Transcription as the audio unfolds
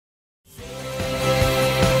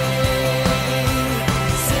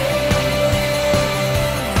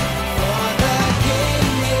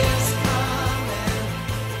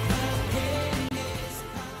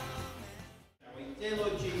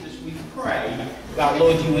that,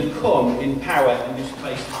 Lord, you would come in power in this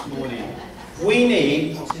place this morning. We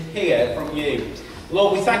need to hear from you.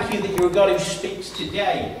 Lord, we thank you that you're a God who speaks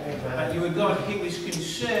today, that you're a God who is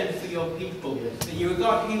concerned for your people, that you're a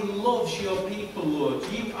God who loves your people, Lord.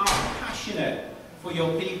 You are passionate for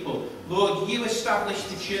your people. Lord, you established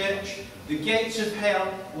the church. The gates of hell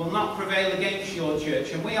will not prevail against your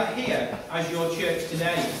church, and we are here as your church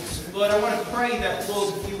today. Lord, I want to pray that,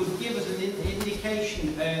 Lord, you would give us an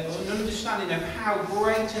indication, an understanding of how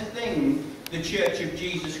great a thing the Church of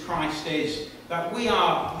Jesus Christ is. That we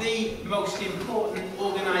are the most important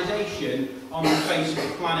organisation on the face of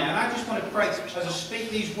the planet. And I just want to pray, as I speak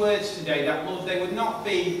these words today, that, Lord, they would not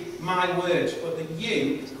be my words, but that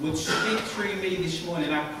you would speak through me this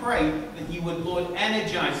morning. I pray that you would, Lord,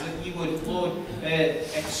 energise, that you would, Lord,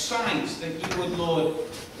 excite, that you would, Lord,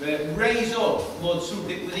 raise up, Lord,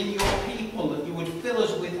 something within your people, that you would fill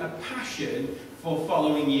us with a passion for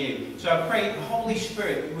following you. So I pray, Holy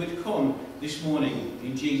Spirit, you would come this morning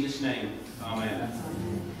in Jesus' name. Amen.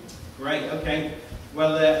 Great, okay.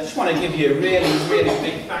 Well, I just want to give you a really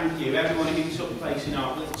big thank you. Everyone who took place in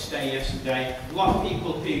our Blitz Day yesterday. A lot of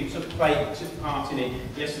people who took part in it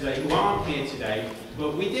yesterday who aren't here today.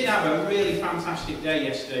 But we did have a really fantastic day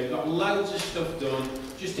yesterday. We got loads of stuff done.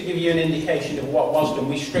 Just to give you an indication of what was done,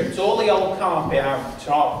 we stripped all the old carpet out the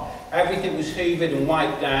top. Everything was hoovered and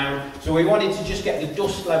wiped down. So we wanted to just get the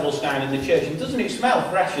dust levels down in the church. And doesn't it smell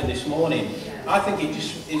fresher this morning? I think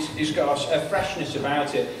it's got a freshness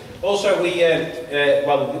about it. Also,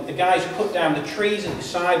 the guys cut down the trees at the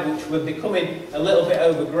side, which were becoming a little bit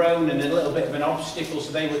overgrown and a little bit of an obstacle,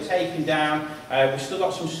 so they were taken down. We've still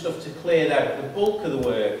got some stuff to clear there, but the bulk of the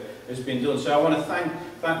work has been done. So I want to thank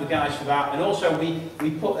the guys for that. And also,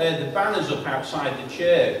 we put the banners up outside the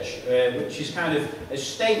church, which is kind of a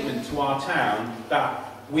statement to our town that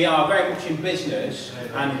we are very much in business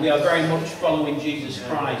and we are very much following Jesus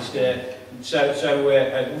Christ.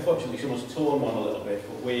 Unfortunately, someone's torn one a little bit,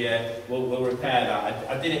 but we'll repair that.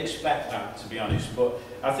 I did expect that, to be honest, but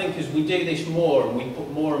I think as we do this more and we put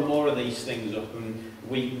more and more of these things up and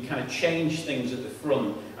we kind of change things at the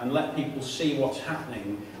front and let people see what's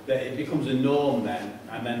happening, that it becomes a norm then,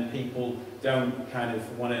 and then people don't kind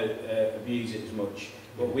of want to abuse it as much.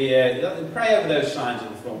 But we pray over those signs at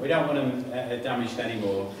the front. We don't want them damaged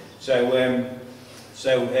anymore. So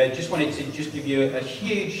just wanted to just give you a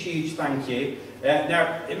huge thank you.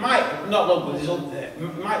 Now, it might look as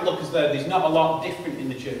though there's not a lot different in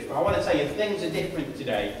the church, but I want to tell you things are different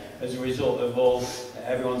today as a result of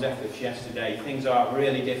everyone's efforts yesterday. Things are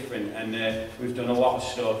really different, and we've done a lot of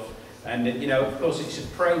stuff. And you know, of course, it's a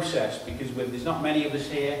process because there's not many of us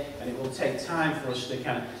here, and it will take time for us to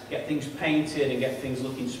kind of get things painted and get things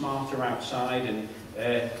looking smarter outside, and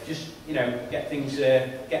just get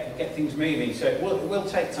things moving. So it will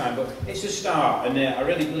take time, but it's a start, and I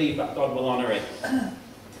really believe that God will honour it.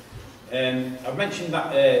 I've mentioned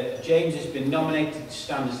that James has been nominated to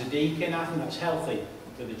stand as a deacon. I think that's healthy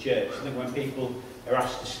for the church. I think when people are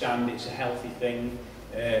asked to stand, it's a healthy thing.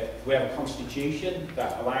 We have a constitution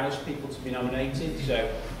that allows people to be nominated, so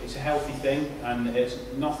it's a healthy thing, and it's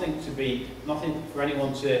nothing for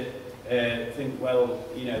anyone to think, well,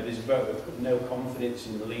 there's no confidence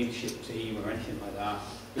in the leadership team or anything like that.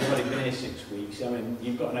 We've only been here 6 weeks. I mean,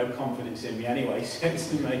 you've got no confidence in me anyway, so it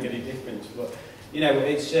doesn't make any difference. But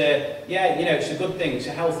it's it's a good thing. It's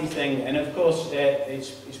a healthy thing, and of course,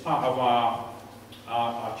 it's part of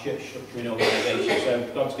our church structure and organisation.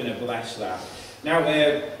 So God's going to bless that. Now,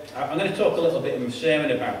 I'm going to talk a little bit in my sermon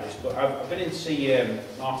about this, but I've been in to see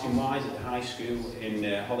Martin Wise at the high school in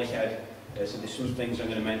Holyhead. So there's some things I'm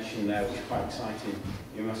going to mention there which are quite exciting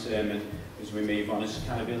in my sermon as we move on, as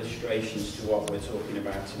kind of illustrations to what we're talking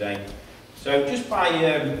about today. So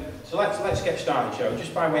let's get started, shall we?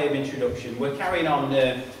 Just by way of introduction, we're carrying on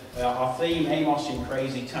our theme, Amos in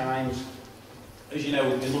Crazy Times. As you know,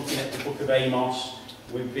 we've been looking at the book of Amos.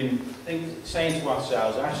 We've been saying to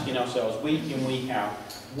ourselves, asking ourselves week in, week out,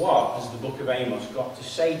 what has the book of Amos got to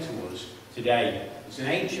say to us today? It's an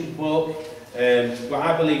ancient book, but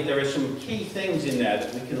I believe there are some key things in there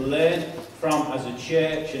that we can learn from as a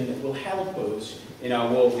church and that will help us in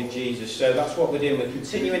our walk with Jesus. So that's what we're doing. We're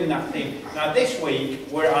continuing that theme. Now this week,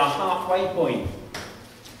 we're at our halfway point.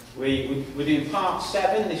 We're doing part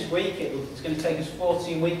 7 this week. It's going to take us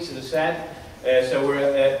 14 weeks, as I said. So we're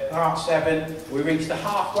at part 7. We reached the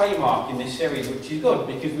halfway mark in this series, which is good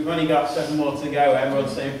because we've only got 7 more to go.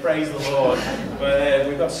 Everyone's saying praise the Lord. But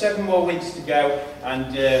we've got 7 more weeks to go,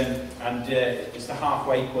 and it's the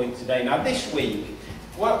halfway point today. Now this week,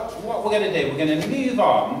 what we're going to do, we're going to move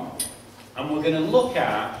on, and we're going to look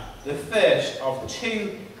at the first of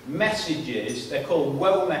 2 messages. They're called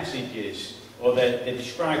woe messages or they're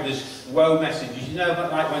described as woe messages. You know,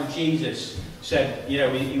 like when Jesus said, you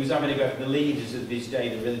know, he was having a go at the leaders of this day,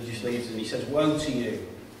 the religious leaders, and he says, woe to you,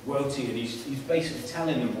 woe to you. And he's basically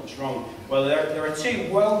telling them what's wrong. Well, there are two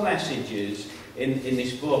woe messages in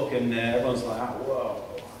this book, and everyone's like, oh, whoa.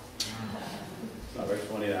 It's not very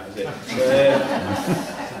funny, that, is it?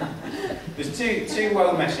 There's two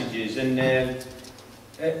woe messages, and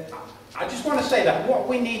I just want to say that what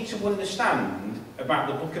we need to understand about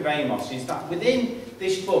the book of Amos is that within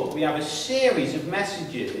this book we have a series of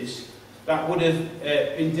messages that would have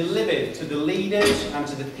been delivered to the leaders and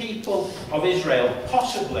to the people of Israel,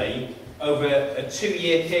 possibly over a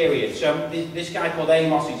 2-year period. So this guy called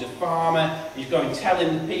Amos, he's a farmer, he's going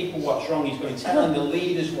telling the people what's wrong, he's going telling the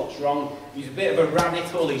leaders what's wrong, he's a bit of a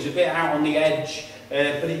radical, he's a bit out on the edge,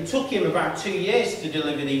 but it took him about 2 years to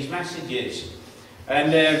deliver these messages.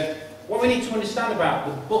 And what we need to understand about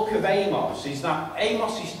the book of Amos is that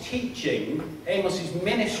Amos's teaching, Amos's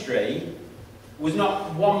ministry, was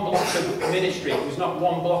not one block of ministry, it was not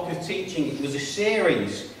one block of teaching, it was a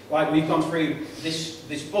series. Like we've gone through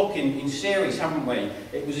this book in series, haven't we?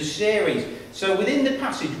 It was a series. So within the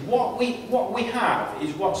passage, what we have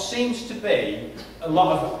is what seems to be a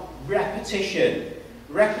lot of repetition.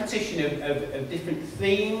 Repetition of different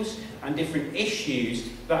themes and different issues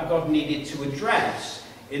that God needed to address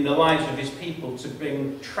in the lives of his people to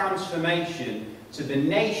bring transformation to the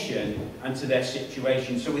nation and to their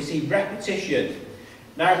situation. So we see repetition.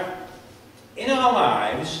 Now, in our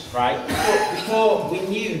lives, right, before we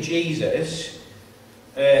knew Jesus,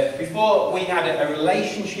 before we had a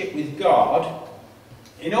relationship with God,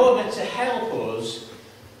 in order to help us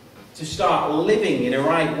to start living in a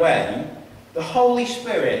right way, the Holy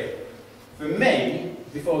Spirit, for me,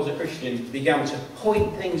 before I was a Christian, began to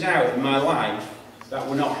point things out in my life that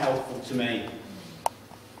were not helpful to me.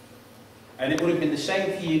 And it would have been the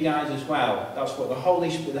same for you guys as well. That's what the Holy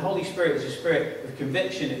Spirit is a spirit of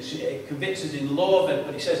conviction. It convicts us in love,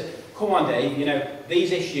 but it says, come on Dave, you know,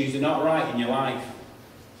 these issues are not right in your life.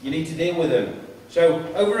 You need to deal with them. So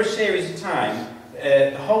over a series of time,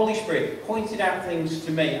 the Holy Spirit pointed out things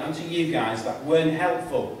to me and to you guys that weren't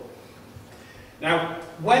helpful. Now,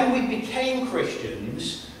 when we became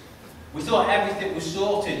Christians, we thought everything was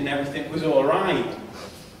sorted and everything was all right.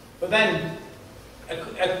 But then,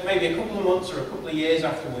 maybe a couple of months or a couple of years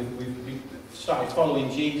after we've started following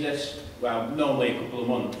Jesus, well, normally a couple of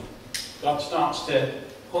months, God starts to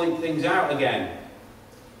point things out again.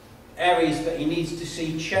 Areas that he needs to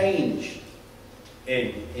see change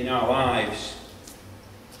in our lives.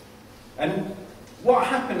 And what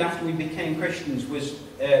happened after we became Christians was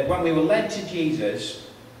when we were led to Jesus,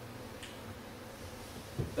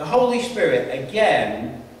 the Holy Spirit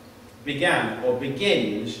again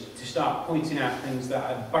begins to start pointing out things that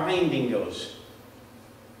are binding us.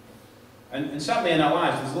 And sadly in our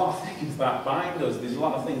lives there's a lot of things that bind us, there's a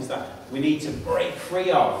lot of things that we need to break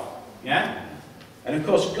free of. Yeah? And of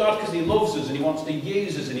course God, because he loves us and he wants to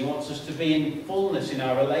use us and he wants us to be in fullness in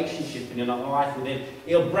our relationship and in our life with him,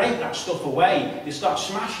 he'll break that stuff away, he'll start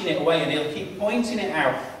smashing it away and he'll keep pointing it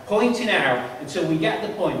out until we get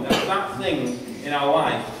the point that that thing in our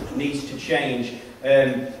life needs to change.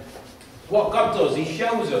 What God does, he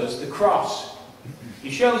shows us the cross. He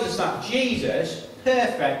shows us that Jesus,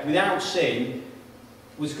 perfect, without sin,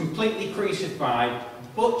 was completely crucified,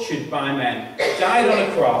 butchered by men, died on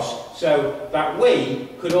a cross, so that we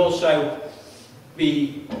could also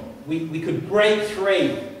be, we could break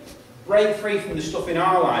free from the stuff in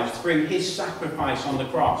our lives through his sacrifice on the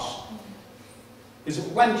cross. Because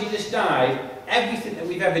when Jesus died, everything that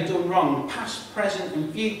we've ever done wrong, past, present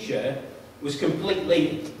and future, was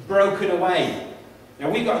completely broken away. Now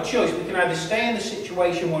we've got a choice. We can either stay in the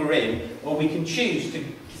situation we're in, or we can choose to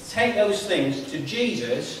take those things to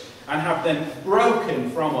Jesus and have them broken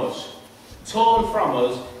from us, torn from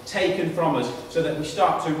us, taken from us, so that we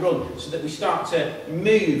start to run, so that we start to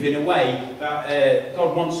move in a way that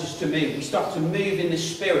God wants us to move. We start to move in the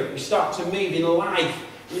Spirit. We start to move in life.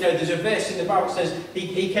 You know, there's a verse in the Bible that says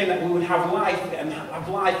he came that we would have life and have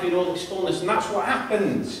life in all its fullness, and that's what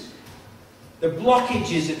happens. The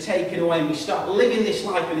blockages are taken away and we start living this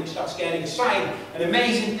life and it starts getting exciting and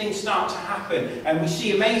amazing things start to happen and we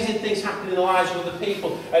see amazing things happen in the lives of other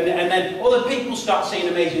people and then other people start seeing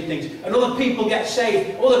amazing things and other people get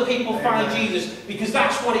saved, other people find Jesus, because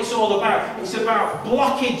that's what it's all about. It's about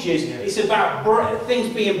blockages, it's about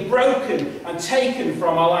things being broken and taken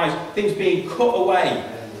from our lives, things being cut away.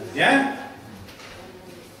 Yeah?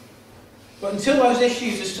 But until those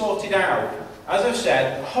issues are sorted out, as I've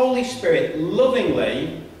said, the Holy Spirit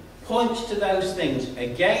lovingly points to those things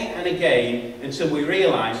again and again until we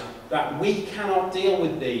realise that we cannot deal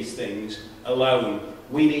with these things alone.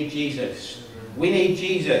 We need Jesus. We need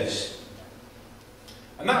Jesus.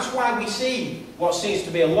 And that's why we see what seems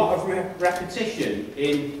to be a lot of repetition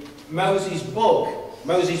in Moses' book,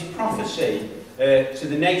 Moses' prophecy to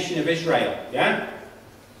the nation of Israel. Yeah?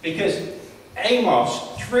 Because Amos,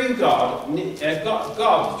 through God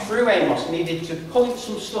through Amos needed to point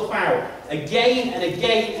some stuff out again and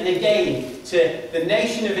again and again to the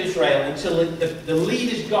nation of Israel until the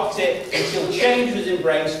leaders got it, until change was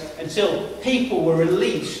embraced, until people were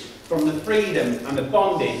released from the freedom and the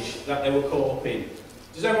bondage that they were caught up in.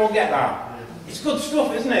 Does everyone get that? It's good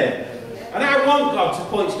stuff, isn't it? And I want God to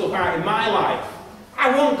point stuff out in my life.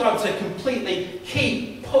 I want God to completely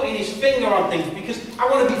keep putting his finger on things because I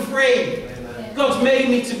want to be free. God's made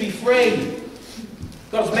me to be free.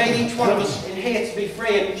 God's made each one of us in here to be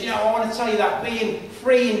free. And you know, I want to tell you that being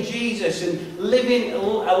free in Jesus and living a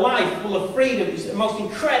life full of freedom is the most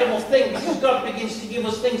incredible thing, because God begins to give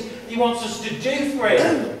us things he wants us to do for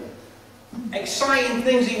him. Exciting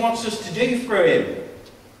things he wants us to do for him.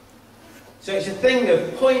 So it's a thing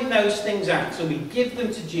of pointing those things out until we give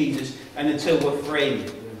them to Jesus and until we're free.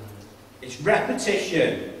 It's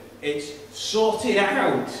repetition. It's sorted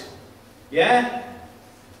out. Yeah?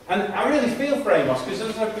 And I really feel for Amos, because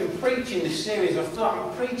as I've been preaching this series, I thought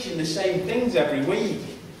I'm preaching the same things every week.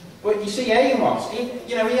 But you see, Amos,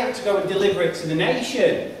 he had to go and deliver it to the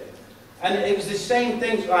nation. And it was the same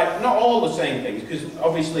things, like, not all the same things, because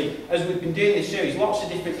obviously, as we've been doing this series, lots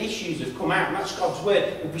of different issues have come out, and that's God's word.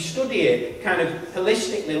 If we study it kind of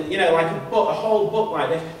holistically, like a whole book like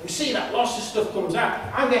this, we see that lots of stuff comes out.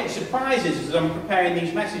 I'm getting surprises as I'm preparing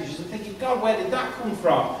these messages and thinking, God, where did that come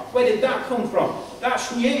from? Where did that come from?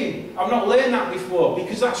 That's new. I've not learned that before,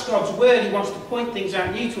 because that's God's word. He wants to point things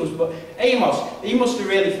out new to us. But Amos, he must have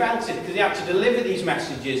really felt it, because he had to deliver these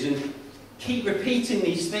messages and keep repeating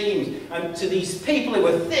these themes, and to these people who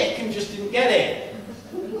were thick and just didn't get it.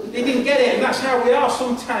 They didn't get it, and that's how we are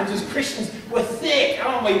sometimes as Christians. We're thick,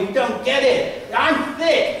 aren't we? We don't get it. I'm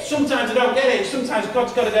thick. Sometimes I don't get it. Sometimes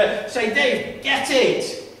God's got to go, say, Dave, get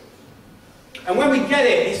it. And when we get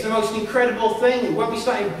it, it's the most incredible thing. When we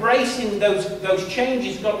start embracing those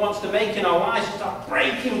changes God wants to make in our lives, and start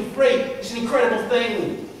breaking free, it's an incredible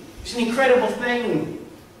thing. It's an incredible thing.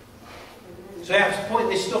 So he has to point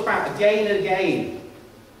this stuff out again and again.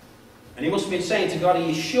 And he must have been saying to God, are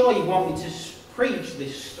you sure you want me to preach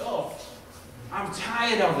this stuff? I'm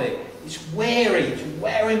tired of it. It's weary. It's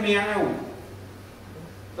wearing me out.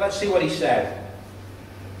 Let's see what he said.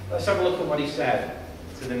 Let's have a look at what he said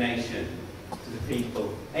to the nation, to the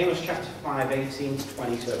people. Amos chapter 5, 18 to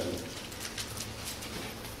 27.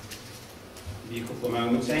 Give you a couple of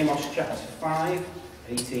moments. Amos chapter 5,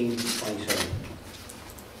 18 to 27.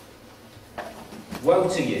 Woe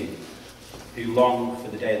to you who long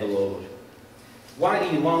for the day of the Lord. Why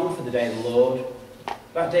do you long for the day of the Lord?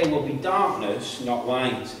 That day will be darkness, not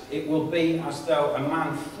light. It will be as though a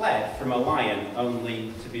man fled from a lion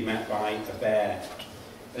only to be met by a bear.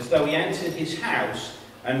 As though he entered his house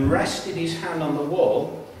and rested his hand on the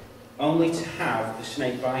wall only to have the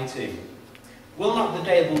snake bite him. Will not the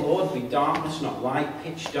day of the Lord be darkness, not light,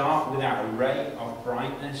 pitch dark without a ray of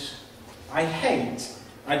brightness?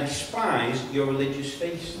 I despise your religious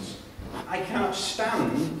feasts. I cannot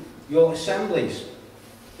stand your assemblies.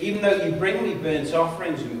 Even though you bring me burnt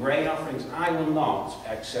offerings and grain offerings, I will not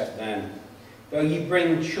accept them. Though you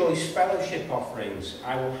bring choice fellowship offerings,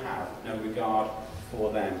 I will have no regard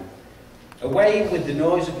for them. Away with the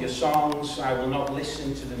noise of your songs, I will not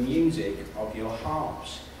listen to the music of your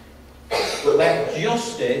harps. But let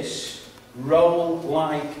justice roll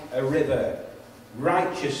like a river,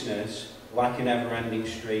 righteousness like a never-ending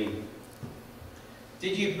stream.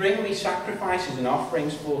 Did you bring me sacrifices and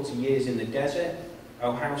offerings 40 years in the desert,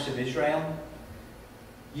 O house of Israel?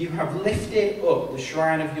 You have lifted up the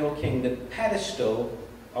shrine of your king, the pedestal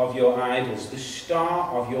of your idols, the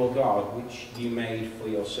star of your God, which you made for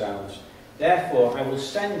yourselves. Therefore I will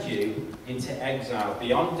send you into exile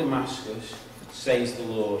beyond Damascus, says the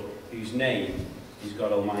Lord, whose name is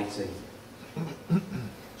God Almighty.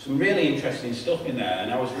 Some really interesting stuff in there,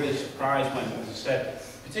 and I was really surprised when, as I said,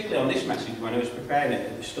 particularly on this message, when I was preparing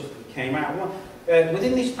it, the stuff that came out.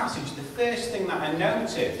 Within this passage, the first thing that I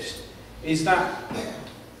noticed is that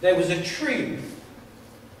there was a truth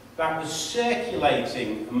that was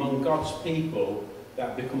circulating among God's people that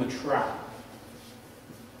had become a trap.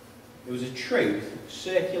 There was a truth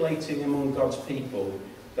circulating among God's people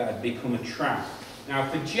that had become a trap. Now,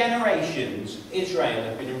 for generations, Israel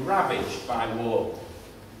had been ravaged by war.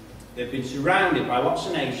 They've been surrounded by lots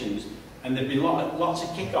of nations, and there have been lots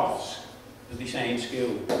of kick-offs, as they say in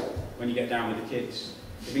school, when you get down with the kids.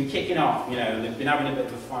 They've been kicking off, you know, and they've been having a bit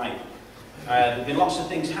of a fight. There have been lots of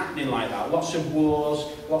things happening like that, lots of wars,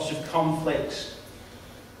 lots of conflicts.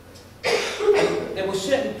 And there were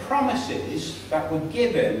certain promises that were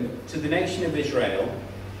given to the nation of Israel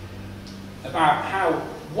about how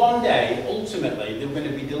one day, ultimately, they were going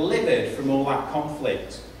to be delivered from all that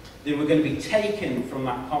conflict. They were going to be taken from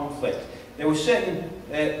that conflict. There were certain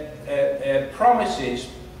promises,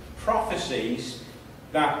 prophecies,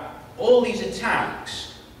 that all these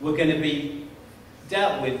attacks were going to be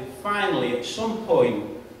dealt with finally at some point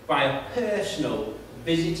by a personal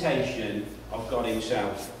visitation of God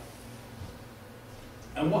himself.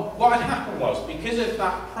 And what had happened was, because of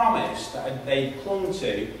that promise that they clung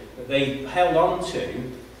to, that they held on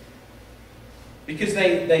to, because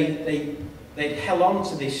they'd held on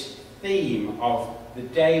to this theme of the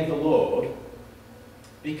day of the Lord,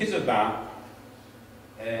 because of that,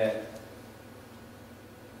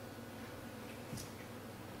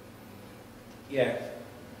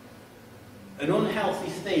 an unhealthy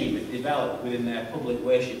theme had developed within their public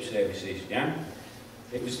worship services, yeah?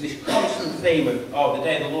 It was this constant theme of, oh, the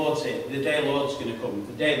day of the Lord's here, the day of the Lord's going to come,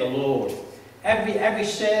 the day of the Lord. Every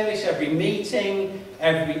service, every meeting,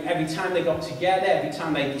 every time they got together, every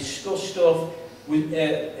time they discussed stuff,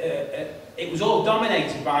 it was all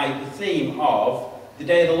dominated by the theme of the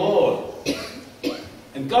day of the Lord.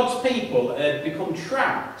 And God's people had become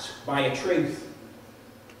trapped by a truth.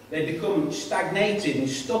 They'd become stagnated and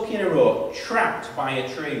stuck in a rut, trapped by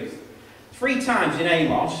a truth. 3 times in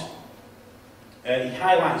Amos, he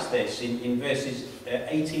highlights this in verses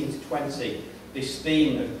 18 to 20, this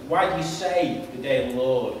theme of, why do you say the day of the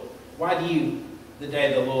Lord? Why do you, the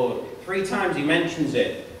day of the Lord? 3 times he mentions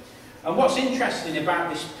it. And what's interesting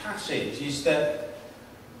about this passage is that,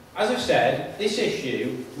 as I've said, this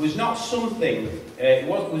issue was not something, it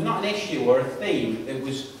was not an issue or a theme that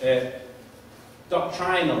was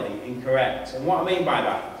doctrinally incorrect. And what I mean by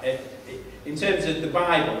that, in terms of the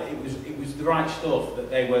Bible, it was the right stuff that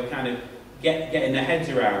they were kind of getting their heads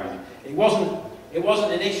around. It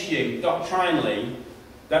wasn't an issue doctrinally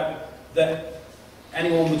that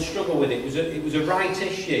anyone would struggle with. It was a right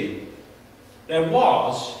issue. There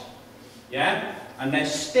was, yeah, and there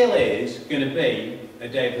still is going to be a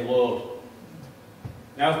day of the Lord.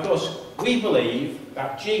 Now, of course, we believe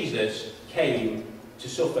that Jesus came to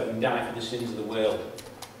suffer and die for the sins of the world.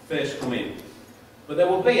 First coming. But there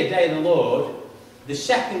will be a day of the Lord, the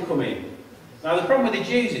second coming. Now, the problem with the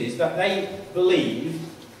Jews is that they believe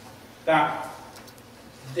that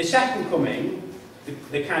the second coming,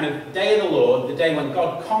 the kind of day of the Lord, the day when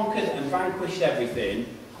God conquered and vanquished everything,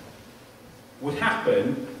 would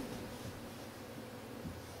happen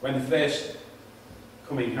when the first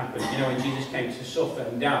coming happened, you know, when Jesus came to suffer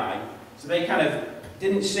and die. So they kind of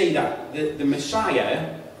didn't see that the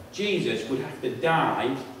Messiah, Jesus, would have to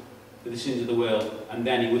die for the sins of the world, and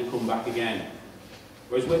then he would come back again.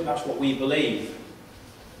 Whereas that's what we believe.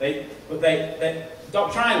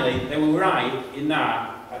 Doctrinally, they were right in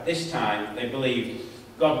that, at this time, they believed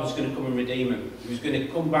God was going to come and redeem them. He was going to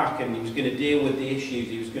come back and he was going to deal with the issues.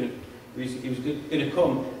 He was going to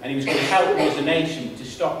come and he was going to help us, the nation, to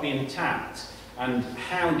stop being attacked and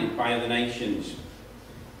hounded by other nations.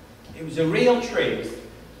 It was a real truth,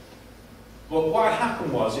 but what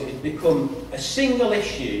happened was it had become a single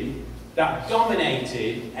issue that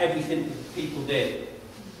dominated everything that people did.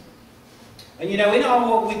 And you know, in our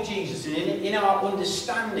walk with Jesus and in our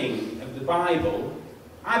understanding of the Bible,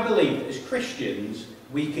 I believe that as Christians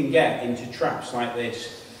we can get into traps like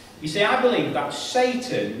this. You see, I believe that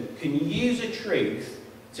Satan can use a truth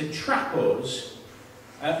to trap us,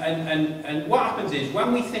 and what happens is,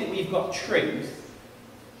 when we think we've got truth,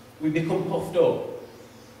 we become puffed up.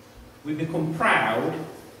 We become proud.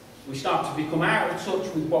 We start to become out of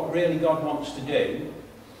touch with what really God wants to do.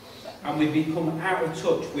 And we become out of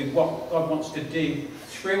touch with what God wants to do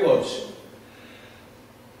through us.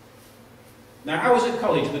 Now, I was at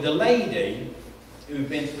college with a lady who'd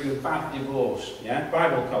been through a bad divorce. Yeah,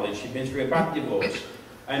 Bible college, she'd been through a bad divorce.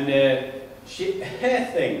 And her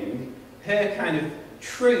kind of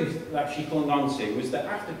truth that she clung on to was that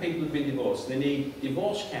after people have been divorced, they need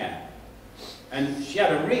divorce care. And she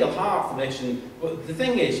had a real heart for this. But the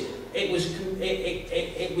thing is, it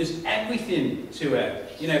was everything to her.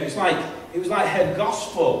 You know, it was like her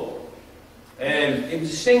gospel. It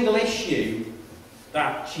was a single issue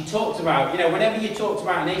that she talked about. You know, whenever you talked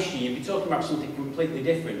about an issue, you'd be talking about something completely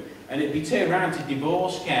different, and it'd be turned around to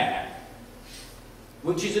divorce care,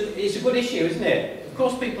 which is it's a good issue, isn't it? Of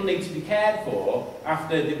course, people need to be cared for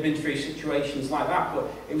after they've been through situations like that, but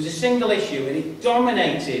it was a single issue, and it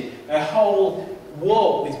dominated her whole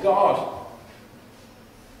walk with God.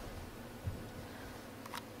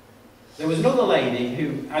 There was another lady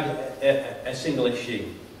who had a single issue,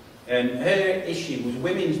 and her issue was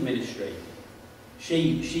women's ministry.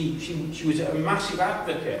 She was a massive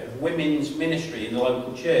advocate of women's ministry in the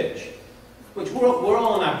local church, which we're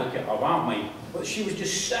all an advocate of, aren't we? But she was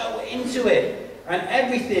just so into it, and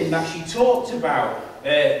everything that she talked about,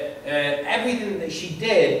 everything that she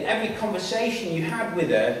did, every conversation you had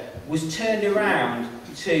with her was turned around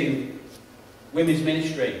to women's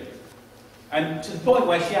ministry. And to the point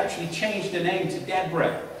where she actually changed her name to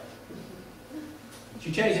Deborah.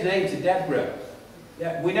 She changed her name to Deborah.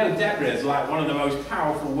 Yeah, we know Deborah is like one of the most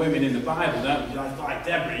powerful women in the Bible, don't you? Like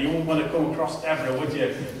Deborah, you wouldn't want to come across Deborah, would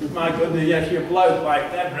you? My goodness, yeah, she's a bloke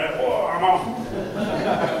like Deborah. Oh, I'm off.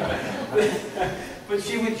 But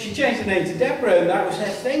she changed her name to Deborah, and that was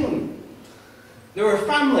her thing. There were a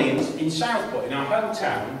family in Southport, in our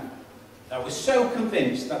hometown, that was so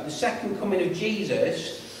convinced that the second coming of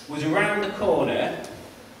Jesus was around the corner,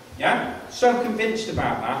 yeah? So convinced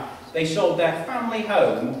about that, they sold their family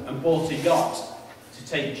home and bought a yacht to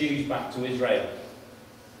take Jews back to Israel.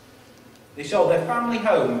 They sold their family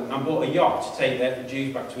home and bought a yacht to take the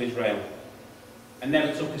Jews back to Israel. And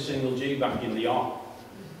never took a single Jew back in the yacht.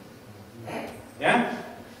 Yeah?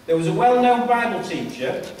 There was a well-known Bible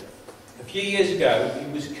teacher a few years ago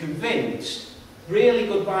who was convinced, really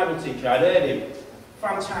good Bible teacher, I'd heard him,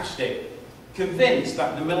 fantastic, convinced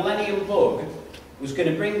that the millennium bug was going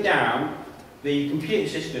to bring down the computer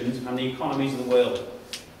systems and the economies of the world.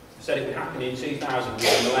 Said it would happen in 2000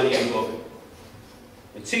 with the millennium bug.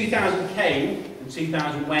 And 2000 came and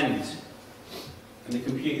 2000 went, and the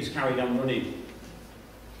computers carried on running.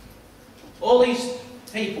 All these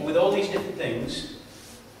people with all these different things,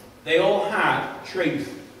 they all had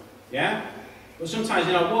truth, yeah? But sometimes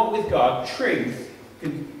in our walk with God, truth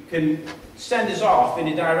can send us off in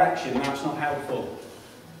a direction that's not helpful.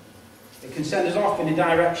 It can send us off in a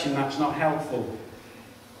direction that's not helpful.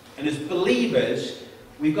 And as believers,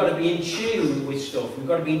 we've got to be in tune with stuff. We've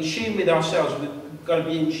got to be in tune with ourselves. We've got to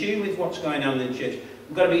be in tune with what's going on in the church.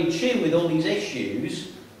 We've got to be in tune with all these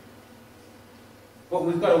issues. But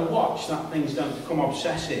we've got to watch that things don't become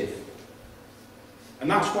obsessive. And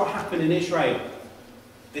that's what happened in Israel.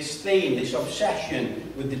 This theme, this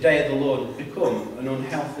obsession with the day of the Lord had become an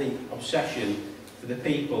unhealthy obsession for the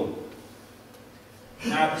people.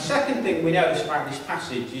 Now, the second thing we notice about this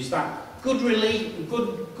passage is that good religion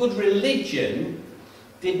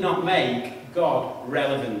did not make God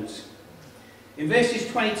relevant. In verses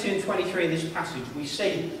 22 and 23 of this passage, we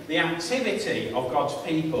see the activity of God's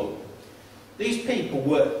people. These people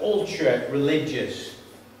were ultra-religious.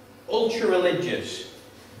 Ultra-religious.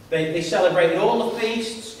 They celebrated all the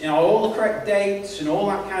feasts, all the correct dates and all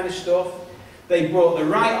that kind of stuff. They brought the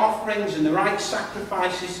right offerings and the right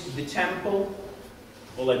sacrifices to the temple.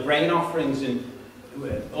 All their grain offerings and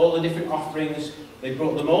all the different offerings. They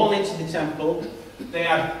brought them all into the temple. They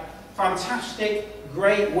had fantastic,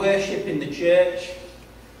 great worship in the church.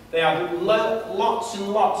 They had lots and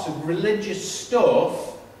lots of religious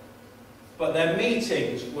stuff, but their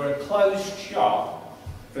meetings were a closed shop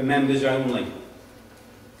for members only.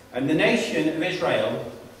 And the nation of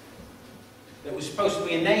Israel, that was supposed to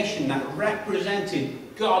be a nation that represented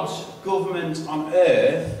God's government on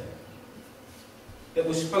earth, that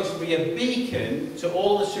was supposed to be a beacon to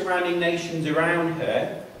all the surrounding nations around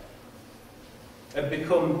her, had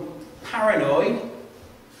become paranoid,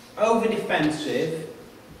 over-defensive,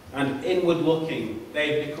 and inward-looking.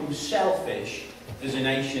 They had become selfish as a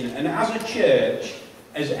nation. And as a church,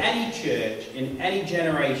 as any church in any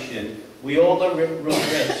generation, we all run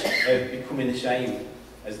risk of becoming the same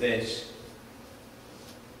as this.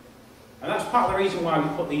 And that's part of the reason why we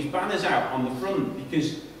put these banners out on the front,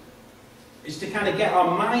 because it's to kind of get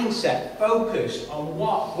our mindset focused on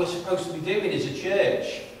what we're supposed to be doing as a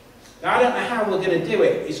church. Now, I don't know how we're going to do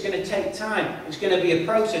it. It's going to take time. It's going to be a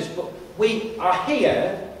process. But we are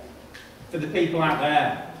here for the people out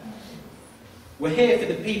there. We're here for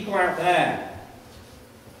the people out there.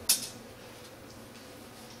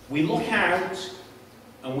 We look out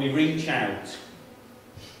and we reach out.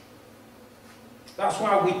 That's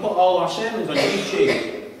why we put all our sermons on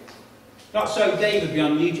YouTube. Not so Dave would be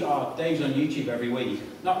on YouTube. Oh, Dave's on YouTube every week.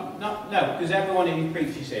 No, because everyone who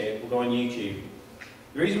preaches here will go on YouTube.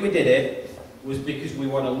 The reason we did it was because we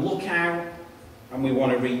want to look out and we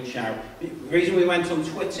want to reach out. The reason we went on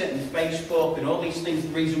Twitter and Facebook and all these things, the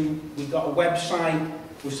reason we got a website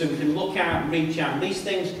was so we can look out and reach out. And these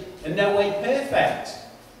things are no way perfect.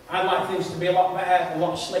 I'd like things to be a lot better, a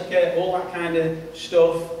lot slicker, all that kind of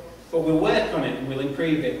stuff. But we'll work on it and we'll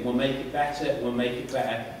improve it and we'll make it better and we'll make it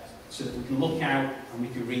better so that we can look out and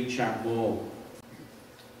we can reach out more.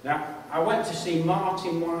 Now, I went to see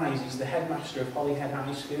Martin Wise, he's the headmaster of Holyhead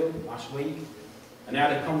High School last week, and I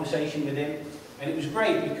had a conversation with him, and it was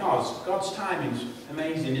great because God's timing's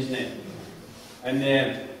amazing, isn't it?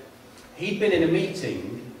 And he'd been in a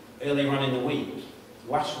meeting earlier on in the week,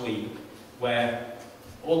 last week, where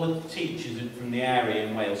all the teachers from the area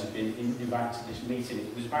in Wales had been invited to this meeting.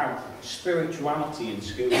 It was about spirituality in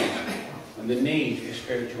schools and the need for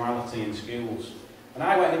spirituality in schools. And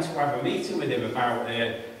I went in to have a meeting with him about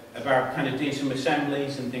kind of doing some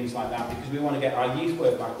assemblies and things like that, because we want to get our youth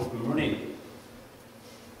work back up and running.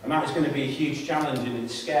 And that is going to be a huge challenge, and it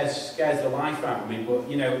scares the life out of me. But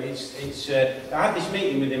you know, I had this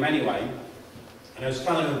meeting with him anyway, and I was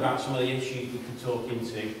telling him about some of the issues we could talk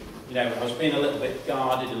into. You know, I was being a little bit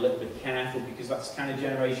guarded, a little bit careful, because that's the kind of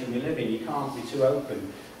generation we live in. You can't be too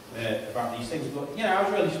open about these things. But you know, I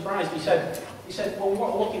was really surprised. He said, well,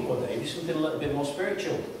 what we're looking for, Dave, is something a little bit more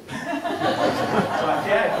spiritual. Like,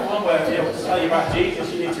 yeah, come on, we're able to tell you about Jesus.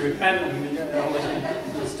 You need to repent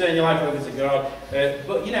and let's turn your life over to God.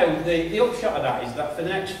 But you know, the upshot of that is that for the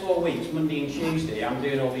next 4 weeks, Monday and Tuesday, I'm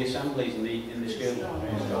doing all the assemblies in the school.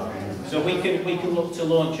 So we can look to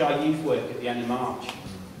launch our youth work at the end of March.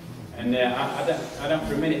 And I don't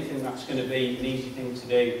for a minute think that's going to be an easy thing to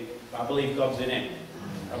do, but I believe God's in it.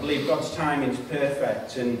 I believe God's timing's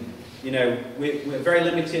perfect, and you know, we're very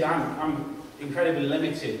limited. I'm incredibly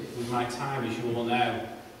limited with my time, as you all know.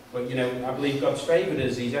 But you know, I believe God's favoured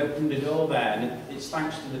us. He's opened the door there, and it's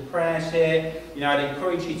thanks to the prayers here. You know, I'd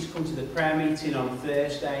encourage you to come to the prayer meeting on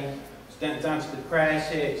Thursday. It's down to the prayers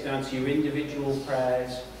here. It's down to your individual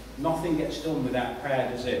prayers. Nothing gets done without prayer,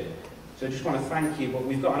 does it? So I just want to thank you. But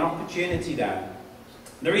we've got an opportunity there.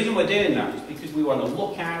 And the reason we're doing that is because we want to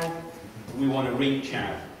look out and we want to reach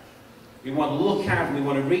out. We want to look out and we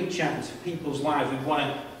want to reach out into people's lives.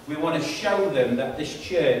 We want to show them that this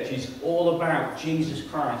church is all about Jesus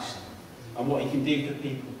Christ and what he can do for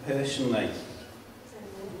people personally.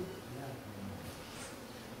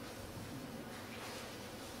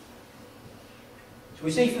 So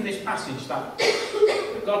we see from this passage that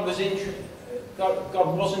God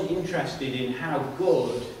wasn't interested in how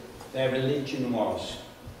good their religion was.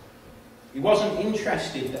 He wasn't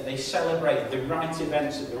interested that they celebrated the right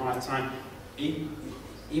events at the right time. He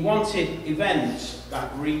wanted events that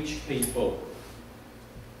reached people.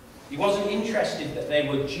 He wasn't interested that they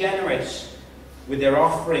were generous with their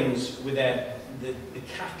offerings, with the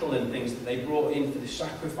cattle and things that they brought in for the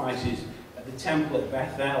sacrifices at the temple at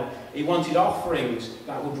Bethel. He wanted offerings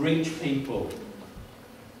that would reach people.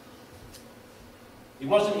 He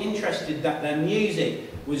wasn't interested that their music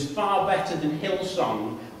was far better than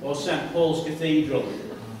Hillsong or St. Paul's Cathedral.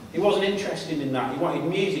 He wasn't interested in that. He wanted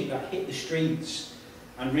music that hit the streets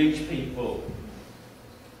and reached people.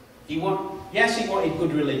 Yes, he wanted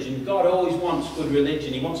good religion. God always wants good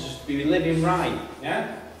religion. He wants us to be living right.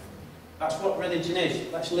 Yeah? That's what religion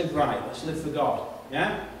is. Let's live right. Let's live for God.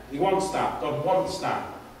 Yeah? He wants that. God wants that.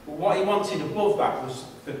 But what he wanted above that was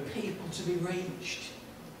for people to be reached.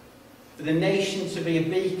 For the nation to be a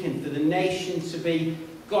beacon. For the nation to be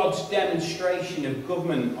God's demonstration of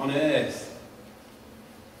government on earth.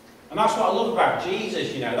 And that's what I love about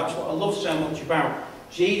Jesus, you know. That's what I love so much about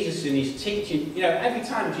Jesus and his teaching. You know, every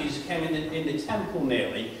time Jesus came in the temple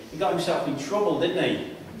nearly, he got himself in trouble, didn't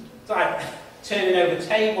he? It's like turning over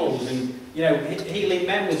tables and, you know, healing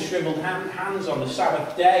men with shriveled hands on the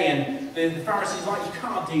Sabbath day. And the Pharisees were like, you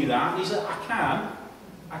can't do that. And he's like,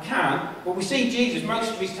 I can. But we see Jesus most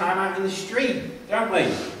of his time out in the street, don't we?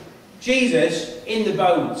 Jesus in the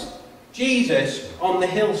boat. Jesus on the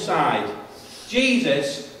hillside.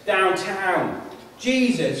 Jesus downtown.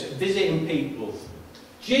 Jesus visiting people.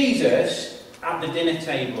 Jesus at the dinner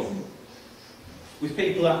table with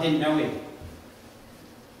people that didn't know him.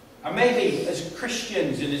 And maybe as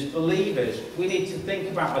Christians and as believers, we need to think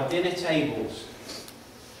about our dinner tables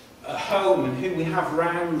at home and who we have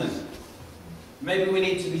around them. Maybe we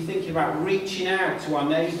need to be thinking about reaching out to our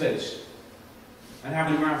neighbours and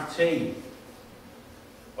having them out for tea.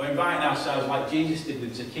 Or inviting ourselves like Jesus did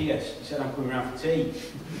with Zacchaeus. He said, I'm coming around for tea.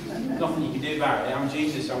 Nothing you can do about it. I'm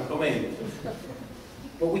Jesus, I'm coming.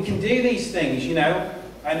 But we can do these things, you know.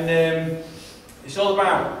 And it's all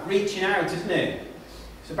about reaching out, isn't it?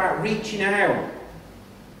 It's about reaching out.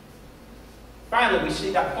 Finally, we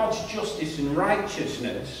see that God's justice and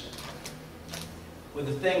righteousness were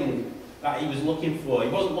the thing that he was looking for. He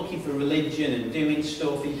wasn't looking for religion and doing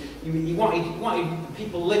stuff. He wanted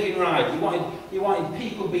people living right. He wanted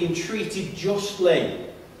people being treated justly.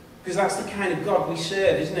 Because that's the kind of God we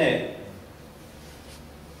serve, isn't it?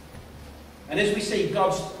 And as we see,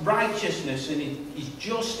 God's righteousness and his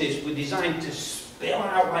justice were designed to spill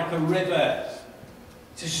out like a river,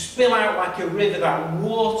 to spill out like a river that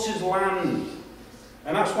waters land.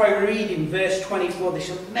 And that's why we read in verse 24,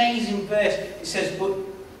 this amazing verse. It says, but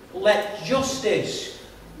let justice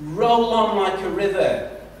roll on like a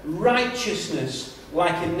river, righteousness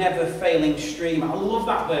like a never-failing stream. I love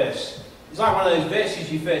that verse. It's like one of those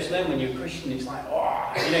verses you first learn when you're a Christian. It's like,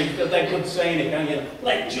 oh, you know, you feel they're good saying it, don't you?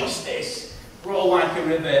 Let justice roll like a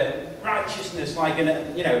river, righteousness like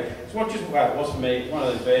an, you know, it's not just, well, it was for me, one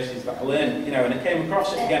of those verses that I learned, you know, and I came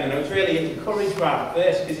across it again, and I was really encouraged by that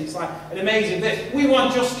verse, because it's like an amazing verse. We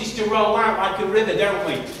want justice to roll out like a river, don't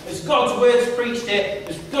we? As God's word's preached here,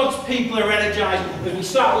 as God's people are energized, as we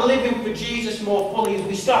start living for Jesus more fully, as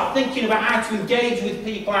we start thinking about how to engage with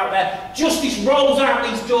people out there, justice rolls out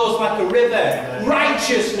these doors like a river. Amen.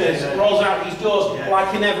 Righteousness rolls out these doors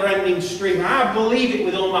like a never-ending stream. I believe it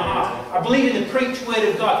with all my heart. I believe in the preached word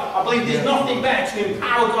of God. I believe there's nothing better to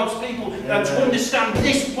empower God's people than to understand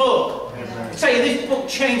this book. I tell you, this book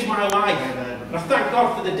changed my life. And I thank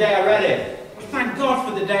God for the day I read it. I thank God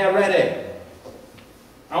for the day I read it.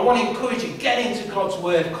 I want to encourage you, get into God's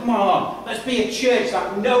word. Come on. Let's be a church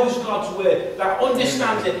that knows God's word, that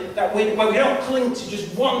understands it, that where we don't cling to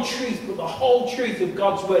just one truth, but the whole truth of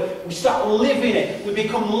God's word. We start living it. We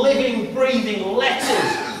become living, breathing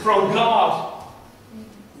letters from God.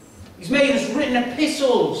 He's made us written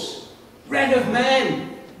epistles, read of men.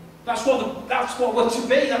 That's what we're to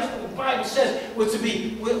be. That's what the Bible says. We're to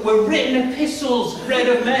be. We're written epistles, read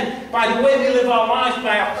of men, by the way we live our lives,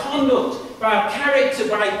 by our conduct, by our character,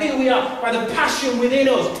 by who we are, by the passion within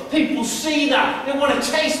us. People see that. They want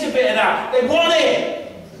to taste a bit of that. They want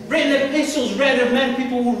it. Written epistles, read of men.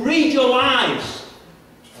 People will read your lives.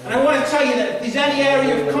 And I want to tell you that if there's any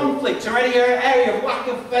area of conflict, or any area of lack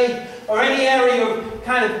of faith, or any area of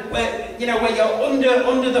kind of where, you know, where you're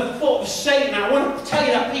under the foot of Satan, I want to tell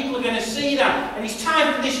you that people are going to see that. And it's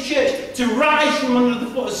time for this church to rise from under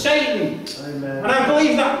the foot of Satan. Amen. And I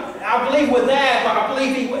believe we're there, but I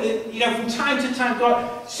believe, you know, from time to time,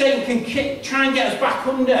 Satan can try and get us back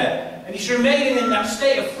under. And he's remaining in that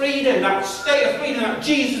state of freedom that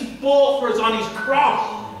Jesus bought for us on his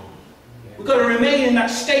cross. We've got to remain in that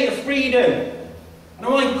state of freedom. And I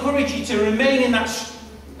want to encourage you to remain in that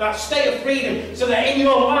state of freedom, so that in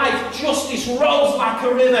your life justice rolls like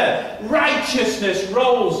a river, righteousness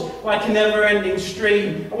rolls like a never-ending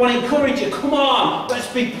stream. I want to encourage you, come on,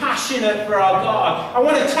 let's be passionate for our God. I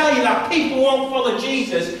want to tell you that people won't follow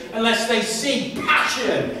Jesus unless they see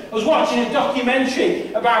passion. I was watching a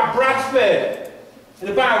documentary about Bradford and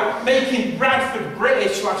about making Bradford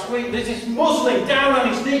British last week. There's this Muslim down on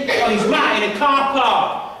his knee, on his mat in a car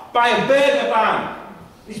park by a burger van.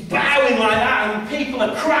 He's bowing like that, and people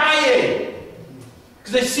are crying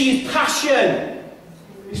because they see his passion.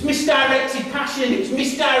 It's misdirected passion. It's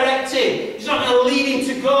misdirected. It's not going to lead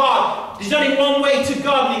him to God. There's only one way to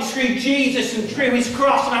God, and it's through Jesus and through his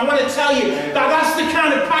cross. And I want to tell you that that's the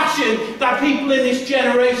kind of passion that people in this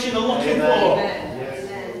generation are looking for.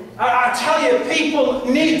 Amen. I tell you, people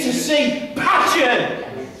need to see passion.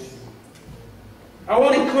 I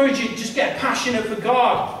want to encourage you to just get passionate for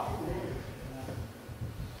God.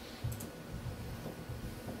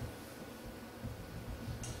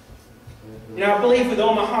 You know, I believe with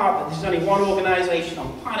all my heart that there's only one organisation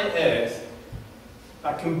on planet Earth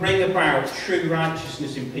that can bring about true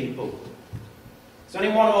righteousness in people. There's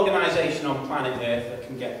only one organisation on planet Earth that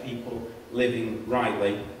can get people living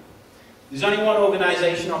rightly. There's only one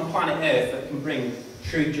organisation on planet Earth that can bring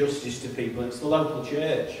true justice to people. It's the local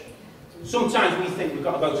church. Sometimes we think we've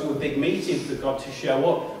got to go to a big meeting for God to show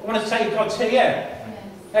up. I want to tell you, God's here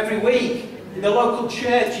every week in the local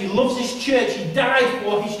church. He loves his church. He died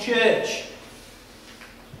for his church.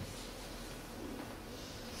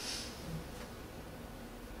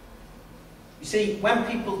 You see, when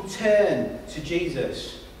people turn to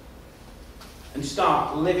Jesus and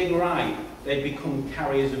start living right, they become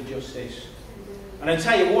carriers of justice. And I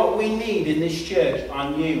tell you, what we need in this church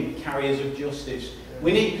are new carriers of justice.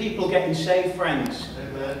 We need people getting saved, friends.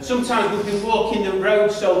 Amen. Sometimes we've been walking the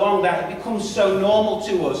road so long that it becomes so normal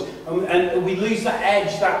to us, and we lose that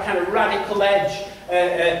edge, that kind of radical edge.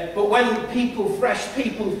 But when people, fresh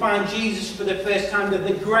people, find Jesus for the first time, they're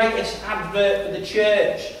the greatest advert for the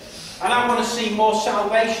church. And I want to see more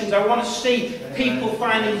salvations. I want to see people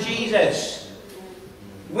finding Jesus.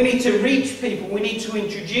 We need to reach people. We need to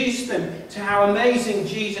introduce them to how amazing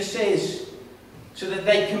Jesus is, so that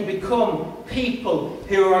they can become people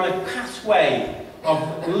who are on a pathway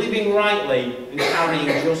of living rightly and carrying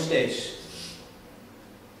justice.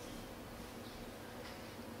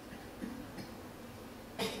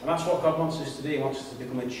 And that's what God wants us to do. He wants us to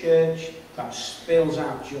become a church that spills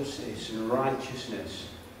out justice and righteousness.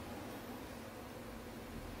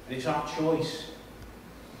 And it's our choice.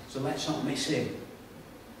 So let's not miss him.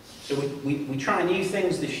 So we try new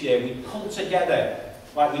things this year. We pull together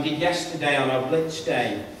like we did yesterday on our Blitz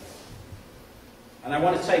Day. And I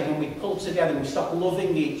want to say, when we pull together, we start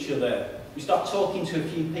loving each other. We start talking to a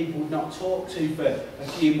few people we've not talked to for a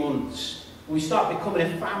few months. We start becoming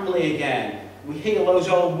a family again. We heal those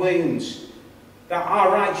old wounds. That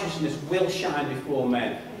our righteousness will shine before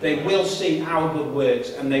men. They will see our good works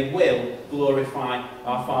and they will glorify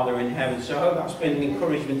our Father in heaven. So I hope that's been an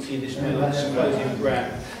encouragement to you this morning. Let's close in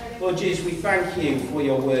prayer. Lord Jesus, we thank you for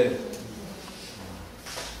your word.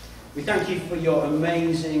 We thank you for your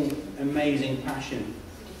amazing, amazing passion.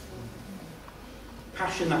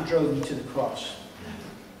 Passion that drove you to the cross.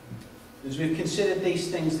 As we've considered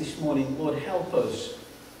these things this morning, Lord, help us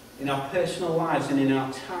in our personal lives and in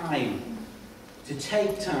our time to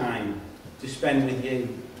take time to spend with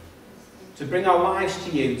you. To bring our lives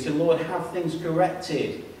to you, to, Lord, have things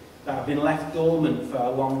corrected that have been left dormant for a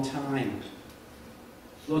long time.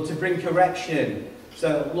 Lord, to bring correction so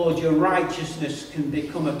that, Lord, your righteousness can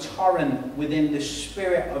become a torrent within the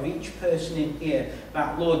spirit of each person in here.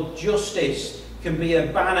 That, Lord, justice can be a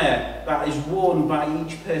banner that is worn by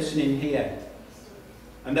each person in here.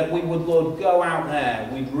 And that we would, Lord, go out there,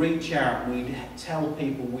 we'd reach out, we'd tell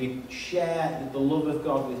people, we'd share the love of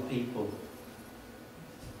God with people.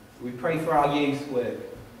 We pray for our youth work.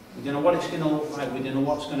 We don't know what it's going to look like, we don't know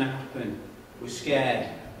what's going to happen. We're scared.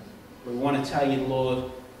 But we want to tell you,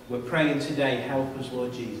 Lord, we're praying today, help us,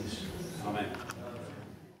 Lord Jesus. Amen.